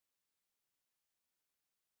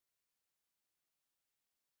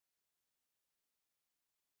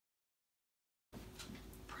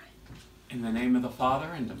In the name of the Father,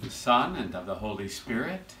 and of the Son, and of the Holy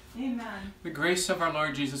Spirit. Amen. The grace of our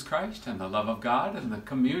Lord Jesus Christ, and the love of God, and the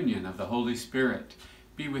communion of the Holy Spirit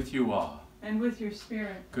be with you all. And with your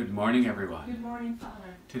spirit. Good morning, everyone. Good morning,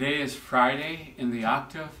 Father. Today is Friday in the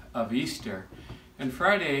octave of Easter. And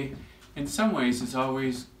Friday, in some ways, is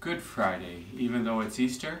always Good Friday, even though it's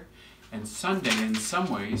Easter. And Sunday, in some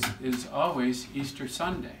ways, is always Easter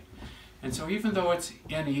Sunday. And so even though it's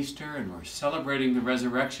in Easter and we're celebrating the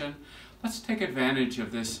resurrection, let's take advantage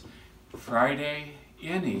of this Friday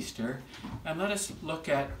in Easter and let us look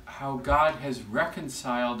at how God has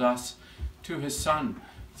reconciled us to his Son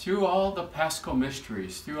through all the Paschal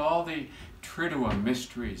mysteries, through all the Triduum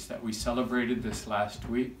mysteries that we celebrated this last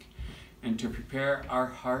week, and to prepare our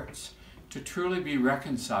hearts to truly be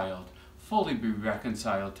reconciled, fully be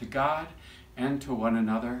reconciled to God and to one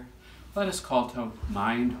another. Let us call to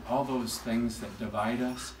mind all those things that divide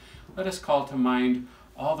us. Let us call to mind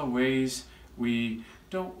all the ways we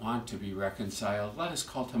don't want to be reconciled. Let us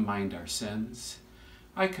call to mind our sins.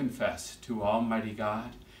 I confess to Almighty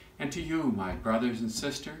God and to you, my brothers and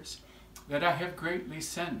sisters, that I have greatly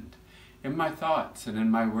sinned in my thoughts and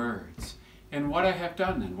in my words, in what I have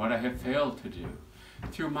done and what I have failed to do,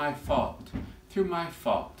 through my fault, through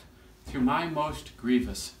my most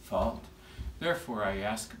grievous fault. Therefore I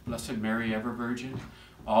ask Blessed Mary, ever Virgin,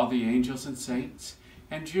 all the angels and saints,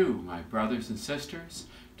 and you, my brothers and sisters,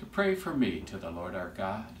 to pray for me to the Lord our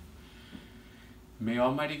God. May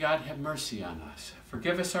Almighty God have mercy on us,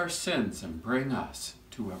 forgive us our sins, and bring us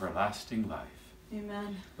to everlasting life.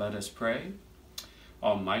 Amen. Let us pray.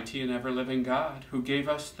 Almighty and ever-living God, who gave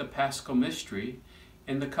us the Paschal mystery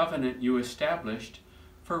in the covenant you established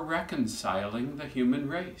for reconciling the human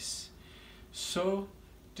race, so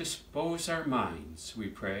dispose our minds, we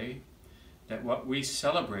pray, that what we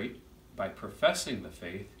celebrate by professing the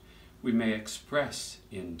faith, we may express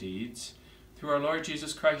in deeds, through our Lord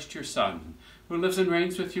Jesus Christ, your Son, who lives and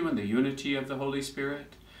reigns with you in the unity of the Holy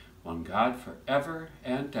Spirit, one God for ever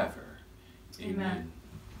and ever. Amen.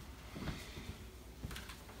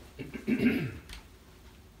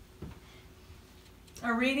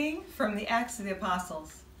 A reading from the Acts of the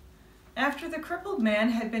Apostles. After the crippled man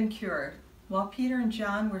had been cured, while Peter and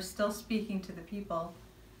John were still speaking to the people,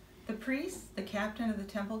 the priests, the captain of the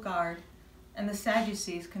temple guard, and the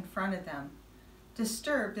Sadducees confronted them,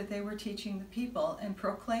 disturbed that they were teaching the people and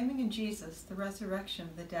proclaiming in Jesus the resurrection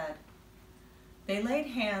of the dead. They laid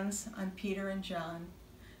hands on Peter and John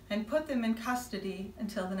and put them in custody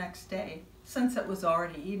until the next day, since it was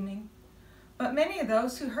already evening. But many of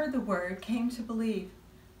those who heard the word came to believe,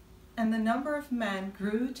 and the number of men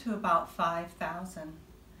grew to about 5,000.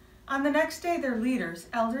 On the next day their leaders,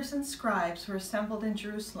 elders and scribes, were assembled in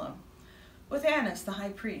Jerusalem, with Annas the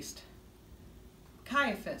high priest,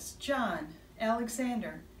 Caiaphas, John,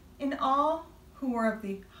 Alexander, and all who were of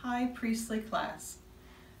the high priestly class.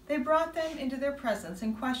 They brought them into their presence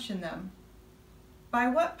and questioned them, "By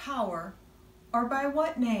what power or by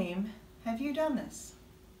what name have you done this?"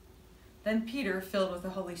 Then Peter, filled with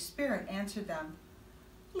the Holy Spirit, answered them,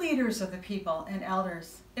 "Leaders of the people and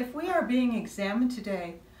elders, if we are being examined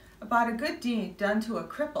today about a good deed done to a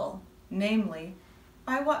cripple, namely,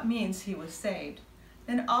 by what means he was saved,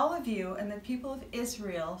 then all of you and the people of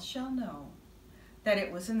Israel shall know that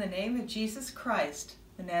it was in the name of Jesus Christ,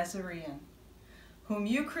 the Nazarene, whom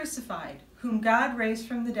you crucified, whom God raised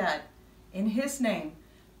from the dead. In his name,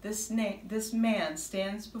 this man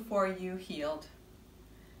stands before you healed.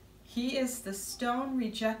 He is the stone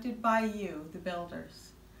rejected by you, the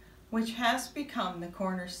builders, which has become the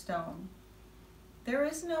cornerstone. There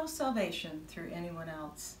is no salvation through anyone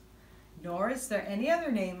else, nor is there any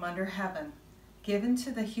other name under heaven given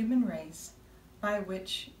to the human race by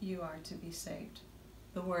which you are to be saved."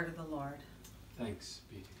 The word of the Lord. Thanks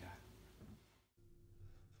be to God.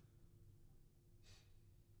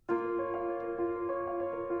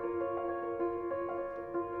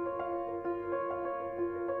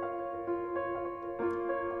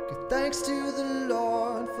 Give thanks to the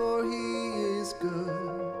Lord, for he is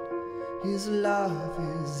good. His love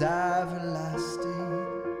is everlasting.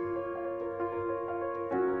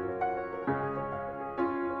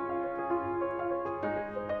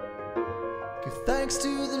 Give thanks to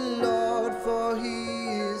the Lord, for he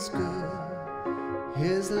is good.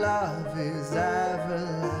 His love is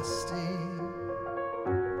everlasting.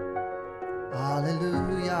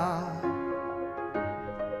 Hallelujah.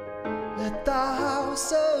 Let the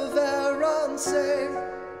house of Aaron say,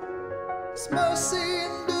 his mercy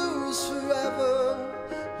endures forever.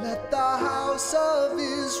 Let the house of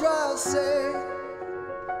Israel say,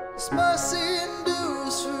 his mercy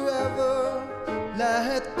endures forever.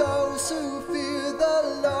 Let those who fear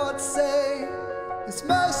the Lord say, His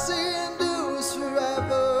mercy endures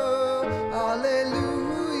forever.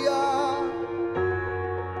 Hallelujah.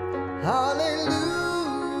 Hallelujah.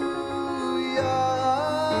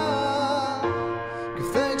 Give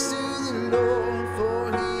thanks to the Lord,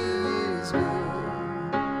 for He is good.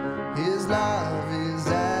 His love is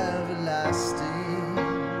everlasting.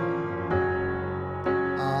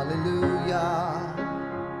 Hallelujah.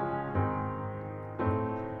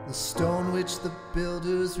 The stone which the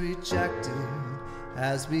builders rejected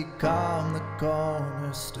has become the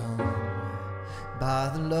cornerstone. By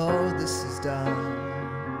the Lord this is done.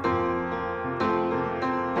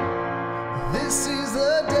 This is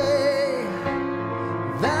the day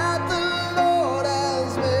that the Lord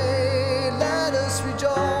has made. Let us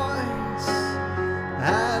rejoice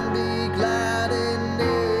and be glad in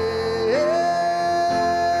it.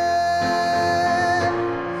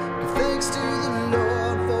 Give thanks to the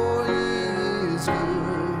Lord, for He is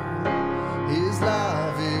good. His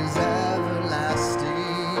love is everlasting.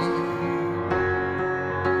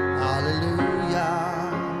 Hallelujah.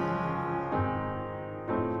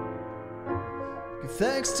 Give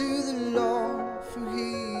thanks to the Lord, for He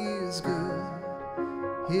is good.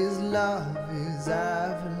 His love is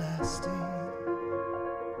everlasting.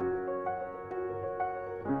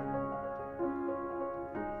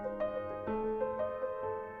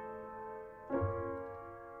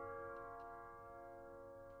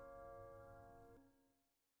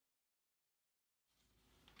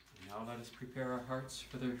 Now let us prepare our hearts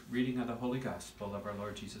for the reading of the Holy Gospel of our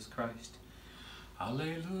Lord Jesus Christ.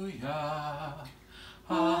 Alleluia.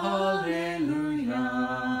 Alleluia.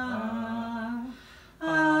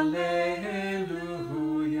 Alleluia.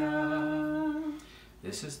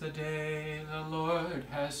 This is the day the Lord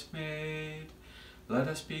has made. Let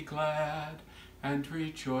us be glad and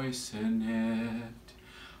rejoice in it.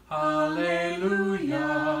 Alleluia.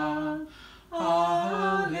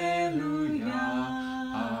 Alleluia.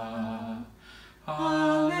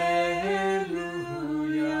 Alleluia.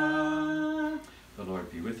 The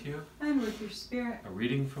Lord be with you. And with your spirit. A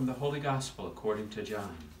reading from the Holy Gospel according to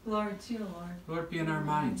John. Glory to you, Lord. Lord, be in our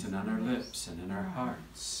minds and on our lips and in our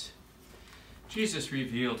hearts. Jesus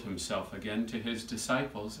revealed himself again to his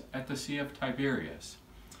disciples at the Sea of Tiberias.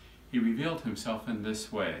 He revealed himself in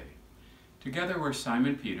this way. Together were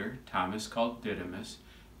Simon Peter, Thomas called Didymus,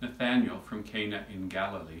 Nathanael from Cana in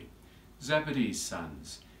Galilee, Zebedee's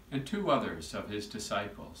sons, and 2 others of his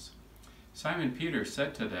disciples. Simon Peter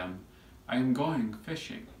said to them, I am going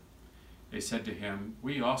fishing. They said to him,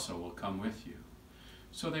 we also will come with you.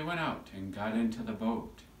 So they went out and got into the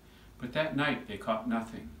boat. But that night they caught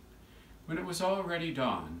nothing. When it was already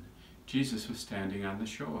dawn, Jesus was standing on the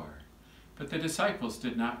shore. But the disciples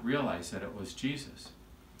did not realize that it was Jesus.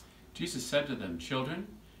 Jesus said to them, children,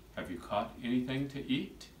 have you caught anything to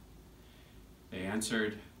eat? They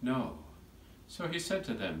answered, no. So he said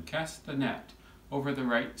to them, cast the net over the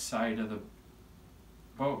right side of the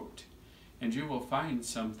boat, and you will find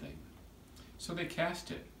something. So they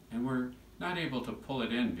cast it, and were not able to pull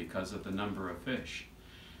it in because of the number of fish.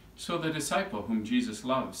 So the disciple whom Jesus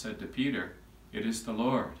loved said to Peter, it is the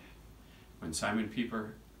Lord. When Simon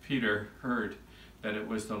Peter heard that it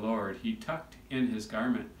was the Lord, he tucked in his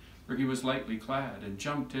garment, for he was lightly clad, and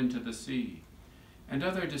jumped into the sea. And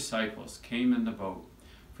other disciples came in the boat,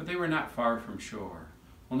 for they were not far from shore,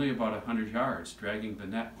 only about 100 yards, dragging the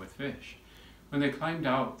net with fish. When they climbed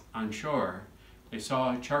out on shore, they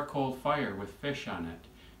saw a charcoal fire with fish on it,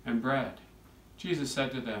 and bread. Jesus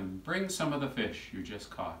said to them, bring some of the fish you just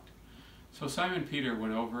caught. So Simon Peter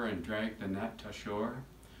went over and dragged the net to shore,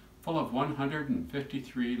 full of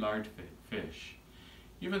 153 large fish.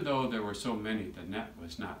 Even though there were so many, the net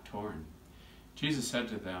was not torn. Jesus said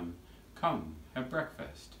to them, come, have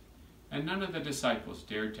breakfast. And none of the disciples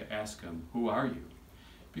dared to ask him, who are you?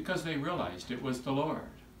 Because they realized it was the Lord.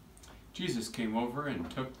 Jesus came over and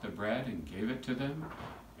took the bread and gave it to them,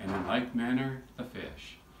 and in like manner the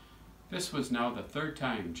fish. This was now the 3rd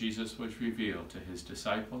time Jesus was revealed to his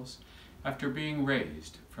disciples after being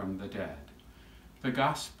raised from the dead. The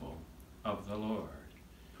Gospel of the Lord.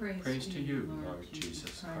 Praise to you, Lord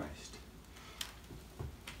Jesus Christ.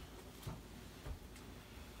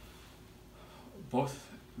 Both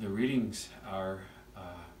the readings are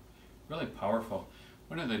really powerful.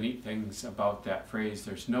 One of the neat things about that phrase,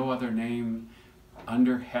 there's no other name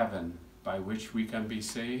under heaven by which we can be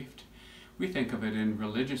saved. We think of it in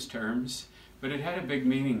religious terms, but it had a big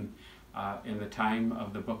meaning in the time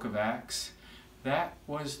of the book of Acts. That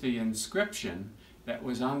was the inscription that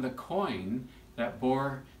was on the coin that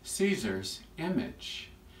bore Caesar's image.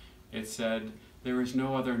 It said, there is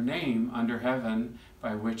no other name under heaven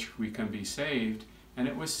by which we can be saved, and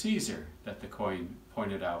it was Caesar that the coin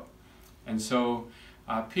pointed out. And so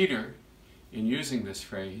Peter, in using this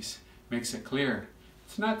phrase, makes it clear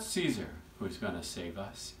it's not Caesar who's going to save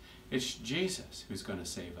us. It's Jesus who's going to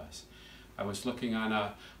save us. I was looking on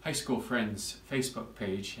a high school friend's Facebook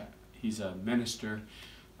page. He's a minister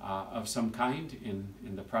of some kind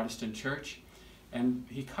in the Protestant church. And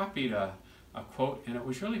he copied a quote, and it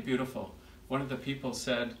was really beautiful. One of the people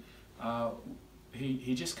said,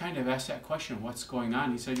 he just kind of asked that question, what's going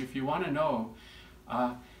on? He said, if you want to know,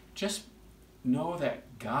 just know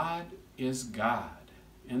that God is God,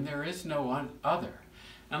 and there is no one other.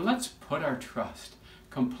 And let's put our trust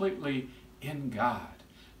completely in God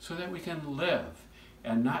so that we can live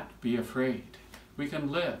and not be afraid. We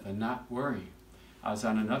can live and not worry. I was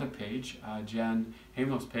on another page, Jen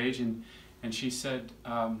Hamel's page, and she said,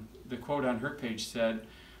 the quote on her page said,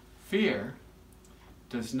 fear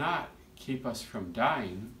does not keep us from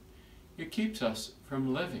dying, it keeps us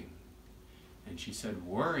from living. And she said,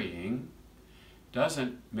 worrying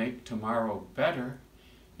doesn't make tomorrow better,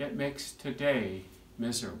 it makes today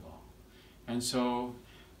miserable. And so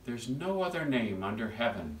there's no other name under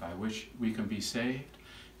heaven by which we can be saved.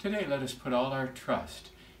 Today let us put all our trust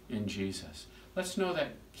in Jesus. Let's know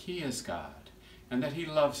that He is God and that He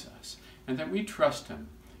loves us and that we trust Him.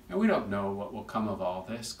 And we don't know what will come of all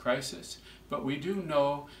this crisis, but we do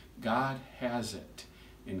know God has it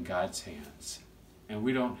in God's hands. And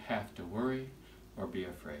we don't have to worry or be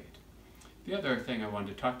afraid. The other thing I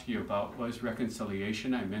wanted to talk to you about was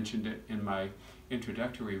reconciliation. I mentioned it in my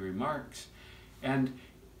introductory remarks. And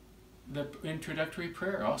the introductory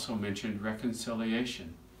prayer also mentioned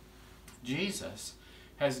reconciliation. Jesus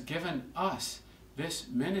has given us this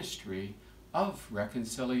ministry of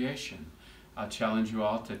reconciliation. I'll challenge you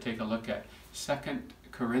all to take a look at 2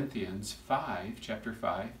 Corinthians 5, chapter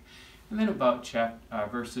 5, and then about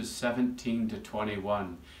verses 17 to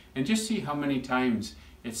 21. And just see how many times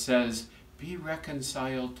it says, be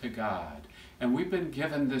reconciled to God. And we've been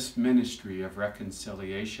given this ministry of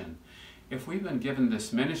reconciliation. If we've been given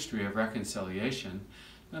this ministry of reconciliation,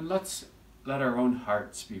 then let's let our own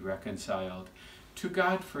hearts be reconciled to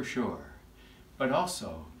God for sure, but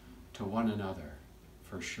also to one another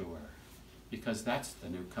for sure. Because that's the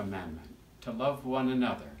new commandment, to love one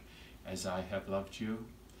another as I have loved you.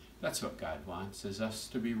 That's what God wants, is us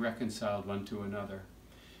to be reconciled one to another.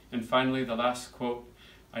 And finally, the last quote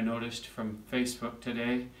I noticed from Facebook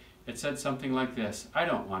today, it said something like this: I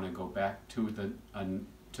don't want to go back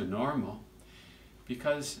to normal,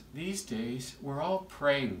 because these days we're all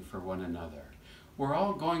praying for one another. We're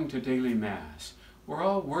all going to daily mass. We're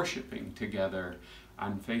all worshiping together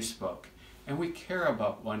on Facebook, and we care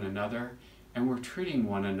about one another, and we're treating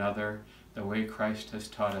one another the way Christ has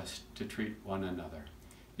taught us to treat one another.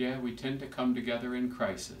 Yeah, we tend to come together in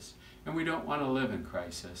crisis, and we don't want to live in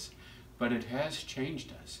crisis, but it has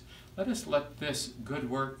changed us. Let us let this good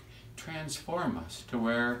work transform us to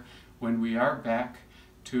where, when we are back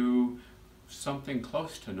to something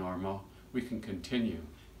close to normal, we can continue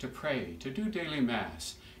to pray, to do daily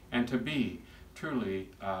mass, and to be truly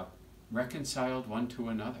reconciled one to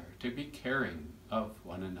another, to be caring of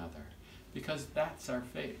one another, because that's our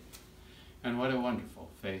faith. And what a wonderful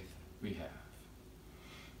faith we have.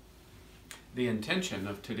 The intention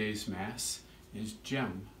of today's Mass is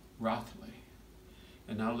Jim Rothley.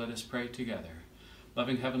 And now let us pray together.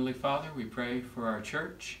 Loving Heavenly Father, we pray for our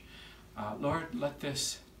church. Lord, let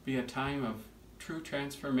this be a time of true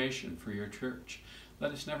transformation for your church.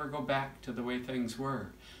 Let us never go back to the way things were,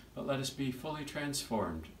 but let us be fully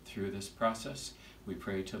transformed through this process. We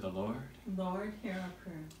pray to the Lord. Lord, hear our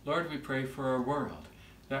prayer. Lord, we pray for our world,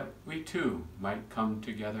 that we too might come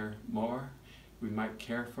together more. We might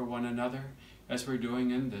care for one another as we're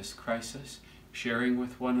doing in this crisis, sharing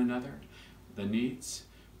with one another the needs.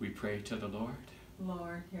 We pray to the Lord.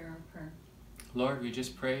 Lord, hear our prayer. Lord, we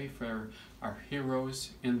just pray for our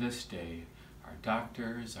heroes in this day, our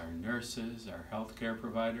doctors, our nurses, our healthcare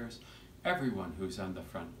providers, everyone who's on the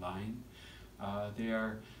front line. They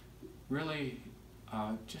are really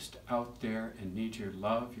just out there and need your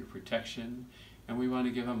love, your protection, and we want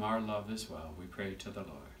to give them our love as well. We pray to the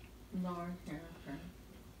Lord. Lord, hear our prayer.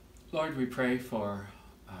 Lord, we pray for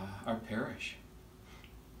our parish.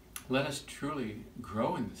 Let us truly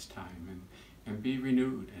grow in this time and be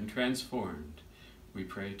renewed and transformed. We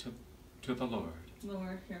pray to the Lord.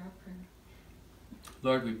 Lord, hear our prayer.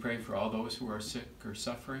 Lord, we pray for all those who are sick or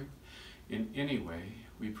suffering in any way.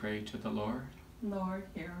 We pray to the Lord. Lord,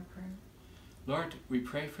 hear our prayer. Lord, we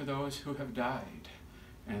pray for those who have died,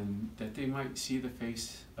 and that they might see the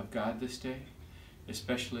face of God this day.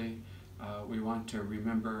 Especially, we want to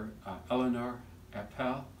remember Eleanor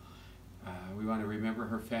Appel, We want to remember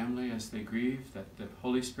her family as they grieve, that the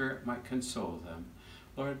Holy Spirit might console them.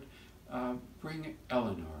 Lord, bring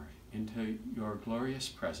Eleanor into your glorious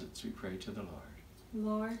presence, we pray to the Lord.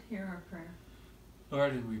 Lord, hear our prayer.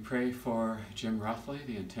 Lord, and we pray for Jim Rothley,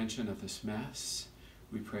 the intention of this Mass.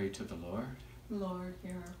 We pray to the Lord. Lord,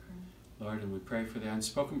 hear our prayer. Lord, and we pray for the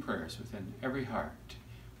unspoken prayers within every heart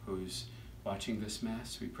who's watching this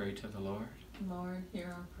Mass. We pray to the Lord. Lord, hear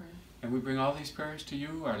our prayer. And we bring all these prayers to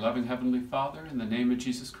you, our loving Heavenly Father, in the name of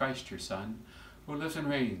Jesus Christ, your Son, who lives and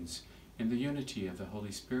reigns in the unity of the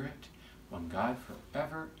Holy Spirit, one God,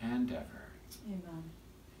 forever and ever. Amen.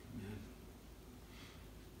 Amen.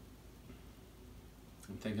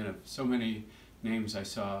 I'm thinking of so many names I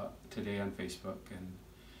saw today on Facebook, and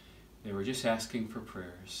they were just asking for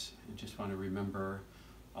prayers. I just want to remember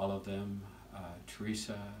all of them,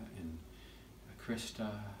 Teresa and Krista,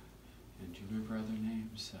 and do you remember other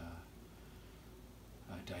names?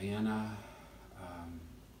 Diana,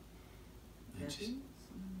 and just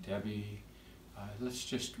Debbie. Let's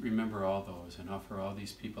just remember all those and offer all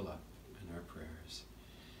these people up in our prayers.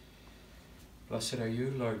 Blessed are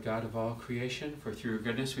you, Lord God of all creation, for through your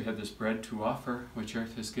goodness we have this bread to offer, which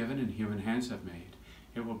earth has given and human hands have made.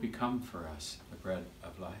 It will become for us the bread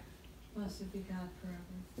of life. Blessed be God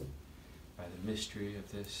forever. By the mystery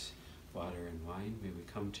of this water and wine, may we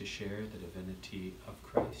come to share the divinity of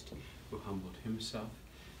Christ, who humbled himself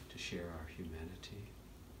to share our humanity.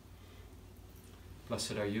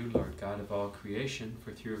 Blessed are you, Lord God of all creation,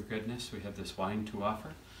 for through your goodness we have this wine to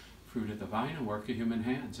offer, fruit of the vine and work of human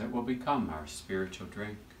hands. It will become our spiritual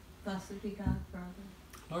drink. Blessed be God forever.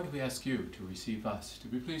 Lord, we ask you to receive us, to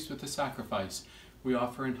be pleased with the sacrifice we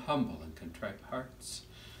offer in humble and contrite hearts.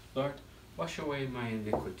 Lord, wash away my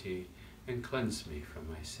iniquity and cleanse me from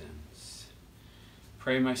my sins.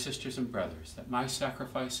 Pray, my sisters and brothers, that my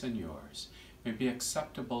sacrifice and yours may be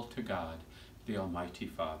acceptable to God, the Almighty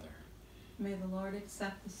Father. May the Lord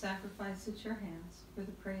accept the sacrifice at your hands for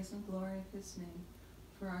the praise and glory of his name,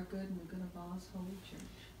 for our good and the good of all his holy church.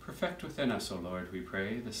 Perfect within us, O Lord, we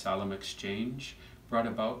pray, the solemn exchange brought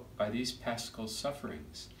about by these paschal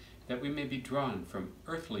sufferings, that we may be drawn from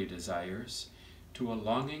earthly desires to a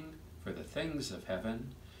longing for the things of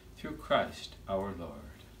heaven, through Christ our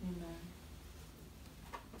Lord. Amen.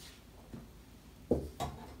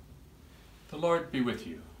 The Lord be with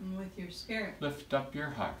you. And with your spirit. Lift up your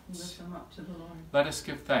And hearts. lift them up to the Lord. Let us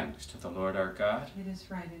give thanks to the Lord our God. It is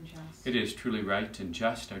right and just. It is truly right and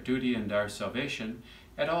just, our duty and our salvation,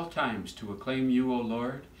 at all times to acclaim you, O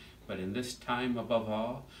Lord, but in this time above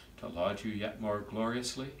all, to laud you yet more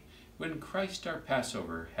gloriously, when Christ our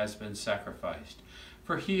Passover has been sacrificed.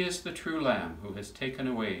 For he is the true Lamb who has taken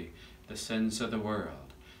away the sins of the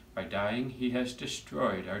world. By dying he has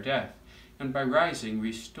destroyed our death, and by rising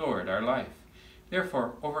restored our life.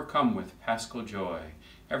 Therefore, overcome with paschal joy,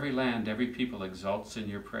 every land, every people exalts in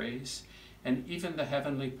your praise, and even the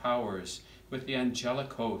heavenly powers with the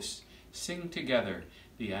angelic hosts sing together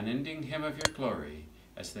the unending hymn of your glory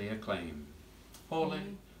as they acclaim,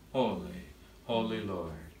 Holy, holy, holy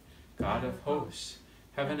Lord, God of hosts,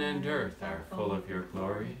 heaven and earth are full of your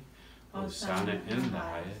glory. Hosanna in the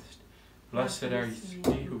highest. Blessed are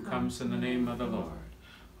he who comes in the name of the Lord.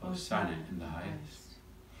 Hosanna in the highest.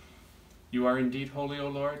 You are indeed holy, O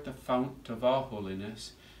Lord, the fount of all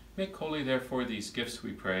holiness. Make holy, therefore, these gifts,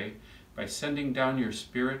 we pray, by sending down your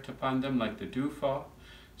Spirit upon them like the dewfall,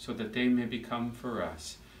 so that they may become for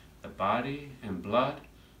us the body and blood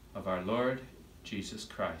of our Lord Jesus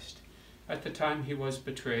Christ. At the time he was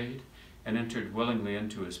betrayed and entered willingly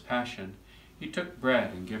into his passion, he took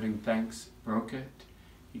bread and giving thanks, broke it.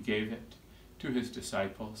 He gave it to his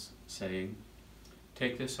disciples, saying,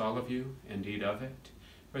 Take this, all of you, and eat of it,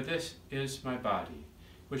 for this is my body,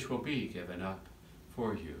 which will be given up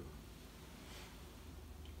for you.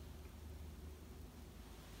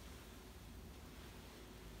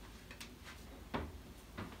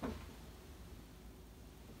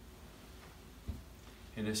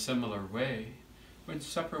 In a similar way, when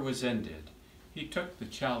supper was ended, he took the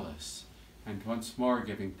chalice, and once more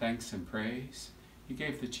giving thanks and praise, he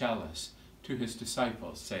gave the chalice to his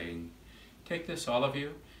disciples, saying, Take this, all of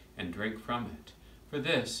you, and drink from it, for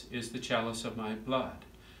this is the chalice of my blood,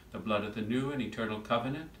 the blood of the new and eternal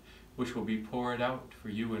covenant, which will be poured out for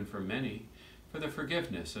you and for many, for the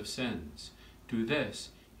forgiveness of sins. Do this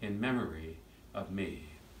in memory of me.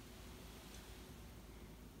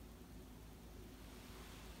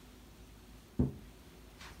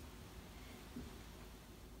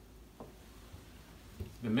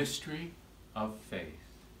 The mystery of faith.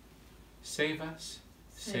 Save us,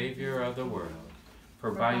 Savior of the world,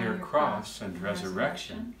 for by your cross and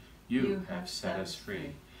resurrection you have set us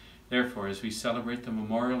free. Therefore, as we celebrate the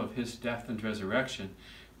memorial of his death and resurrection,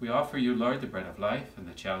 we offer you, Lord, the bread of life and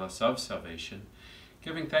the chalice of salvation,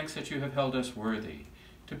 giving thanks that you have held us worthy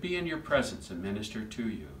to be in your presence and minister to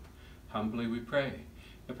you. Humbly we pray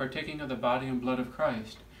that, partaking of the body and blood of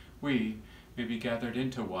Christ, we may be gathered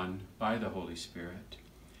into one by the Holy Spirit.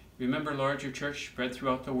 Remember, Lord, your church spread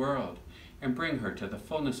throughout the world, and bring her to the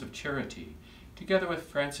fullness of charity, together with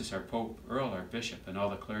Francis, our Pope, Earl, our Bishop, and all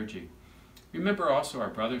the clergy. Remember also our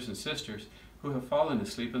brothers and sisters who have fallen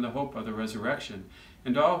asleep in the hope of the resurrection,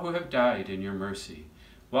 and all who have died in your mercy.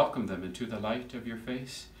 Welcome them into the light of your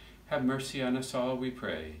face. Have mercy on us all, we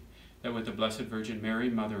pray, that with the Blessed Virgin Mary,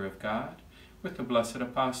 Mother of God, with the blessed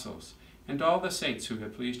apostles, and all the saints who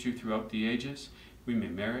have pleased you throughout the ages, we may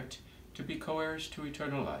merit to be co-heirs to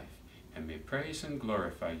eternal life, and may praise and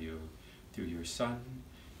glorify you through your Son,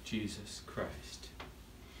 Jesus Christ.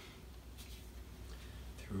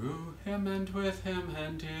 Through him and with him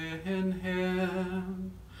and in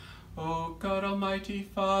him, O God Almighty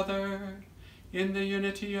Father, in the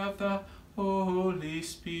unity of the Holy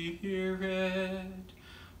Spirit,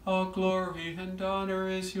 all glory and honor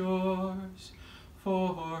is yours,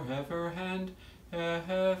 forever and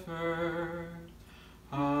ever.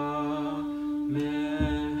 Amen.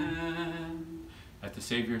 At the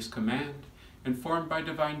Saviour's command, informed by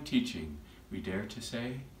divine teaching, we dare to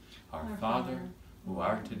say, Our Father, who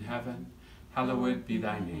art in heaven, hallowed be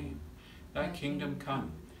thy name. Thy kingdom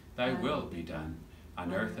come, thy will be done,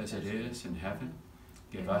 on earth as it is in heaven.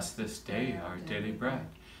 Give us this day our daily bread,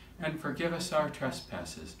 and forgive us our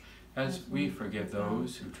trespasses, as we forgive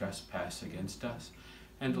those who trespass against us.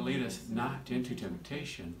 And lead us not into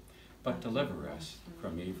temptation, but deliver us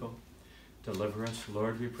from evil. Deliver us,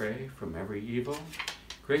 Lord, we pray, from every evil.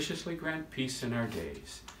 Graciously grant peace in our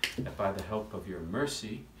days, that by the help of your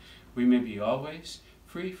mercy we may be always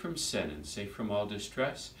free from sin and safe from all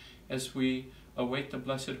distress, as we await the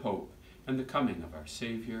blessed hope and the coming of our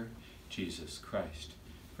Savior, Jesus Christ.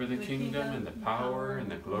 For the kingdom and the power and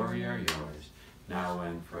the glory are yours, now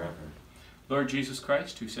and forever. Lord Jesus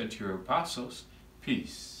Christ, who said to your apostles,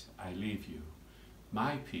 Peace I leave you,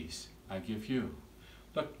 my peace I give you.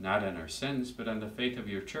 Look not on our sins, but on the faith of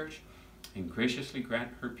your church, and graciously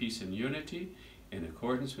grant her peace and unity in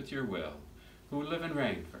accordance with your will, who live and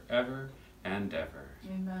reign forever and ever.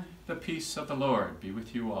 Amen. The peace of the Lord be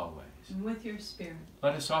with you always. And with your spirit.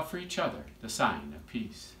 Let us offer each other the sign of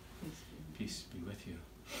peace. Peace be with you.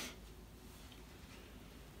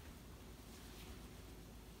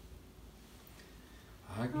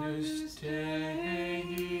 Agnus Dei,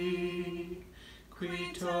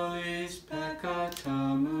 qui tollis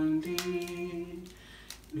peccata mundi,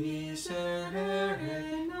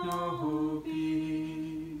 miserere nobis.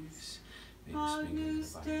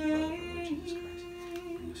 Agnus Dei,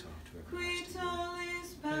 qui tollis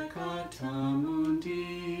peccata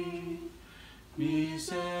mundi,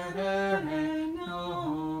 miserere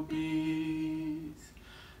nobis.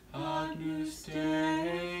 Agnus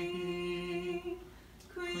Dei,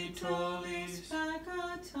 qui tollis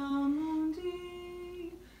peccata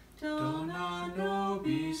mundi, dona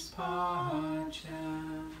nobis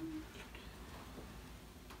pacem.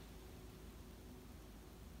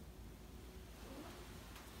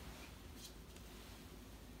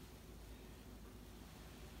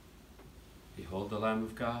 Behold the Lamb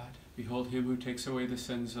of God, behold him who takes away the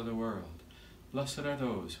sins of the world. Blessed are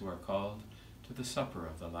those who are called to the supper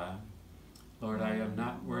of the Lamb. Lord, I am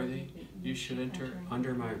not worthy you should enter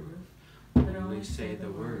under my roof, but only say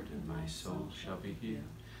the word, and my soul shall be healed.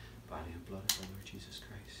 Body and blood of the Lord Jesus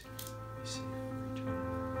Christ, be safe for eternal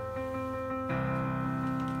life.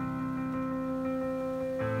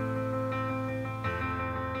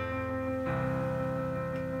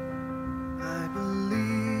 I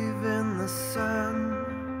believe in the Son.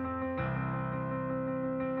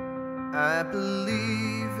 I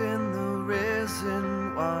believe in the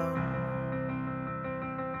risen one.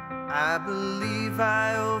 I believe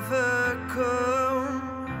I overcome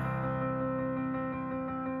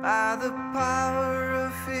by the power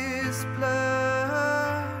of his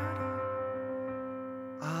blood.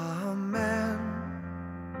 Amen.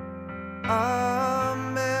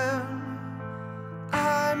 Amen.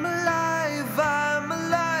 I'm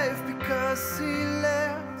alive because he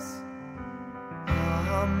lives.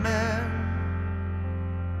 Amen.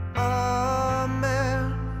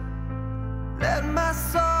 Amen. Let my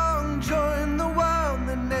song join the one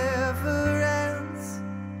that never ends,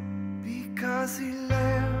 because he lives.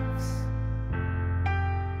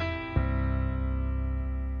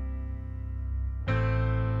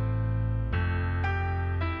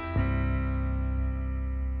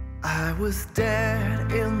 I was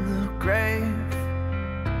dead in the grave,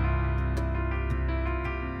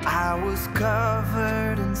 I was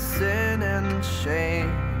covered in sin and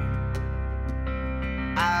shame.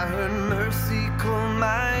 I heard mercy call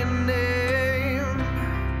my name.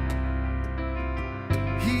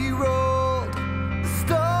 He rolled the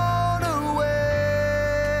stone away.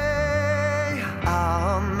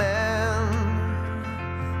 Amen.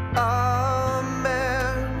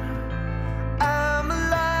 Amen. I'm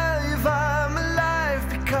alive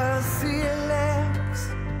because he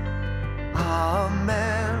lives.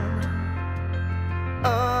 Amen.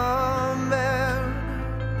 Amen.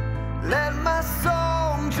 Let my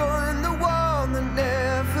song join the one that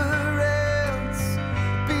never ends.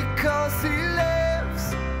 Because he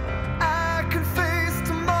lives, I can face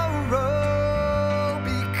tomorrow.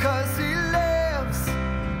 Because he lives,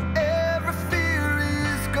 every fear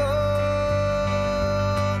is gone.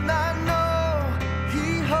 I know he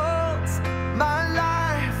holds my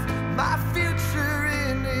life, my future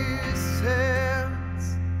in his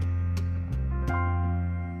hands.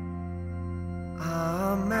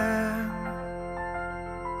 Amen.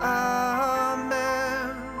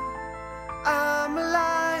 Amen. I'm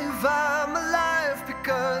alive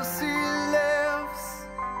because he lives.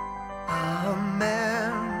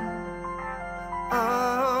 Amen.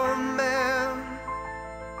 Amen.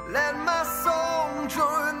 Let my song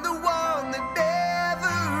join the one that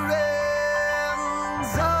never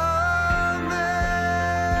ends. Amen.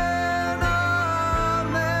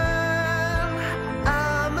 Amen.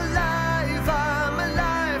 I'm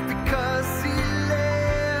alive because he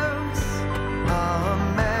lives.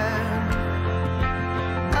 Amen.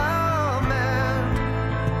 Amen.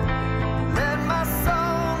 Let my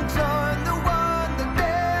song join the one that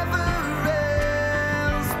never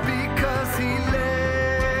ends. Because he lives.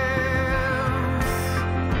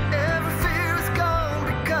 Every fear is gone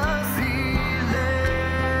because he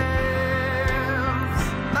lives.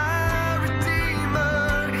 My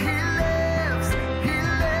Redeemer, he lives. He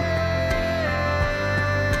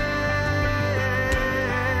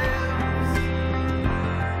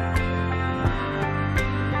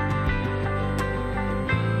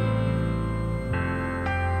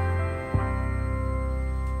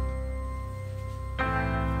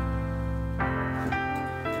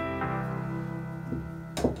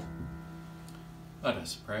Let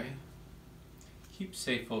us pray. Keep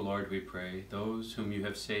safe, O Lord, we pray, those whom you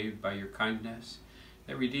have saved by your kindness,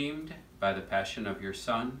 that redeemed by the passion of your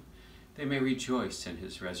Son, they may rejoice in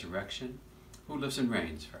his resurrection, who lives and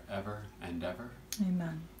reigns forever and ever.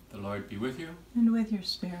 Amen. The Lord be with you. And with your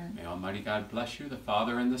spirit. May Almighty God bless you, the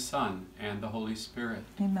Father and the Son and the Holy Spirit.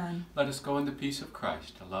 Amen. Let us go in the peace of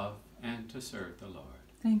Christ to love and to serve the Lord.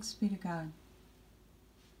 Thanks be to God.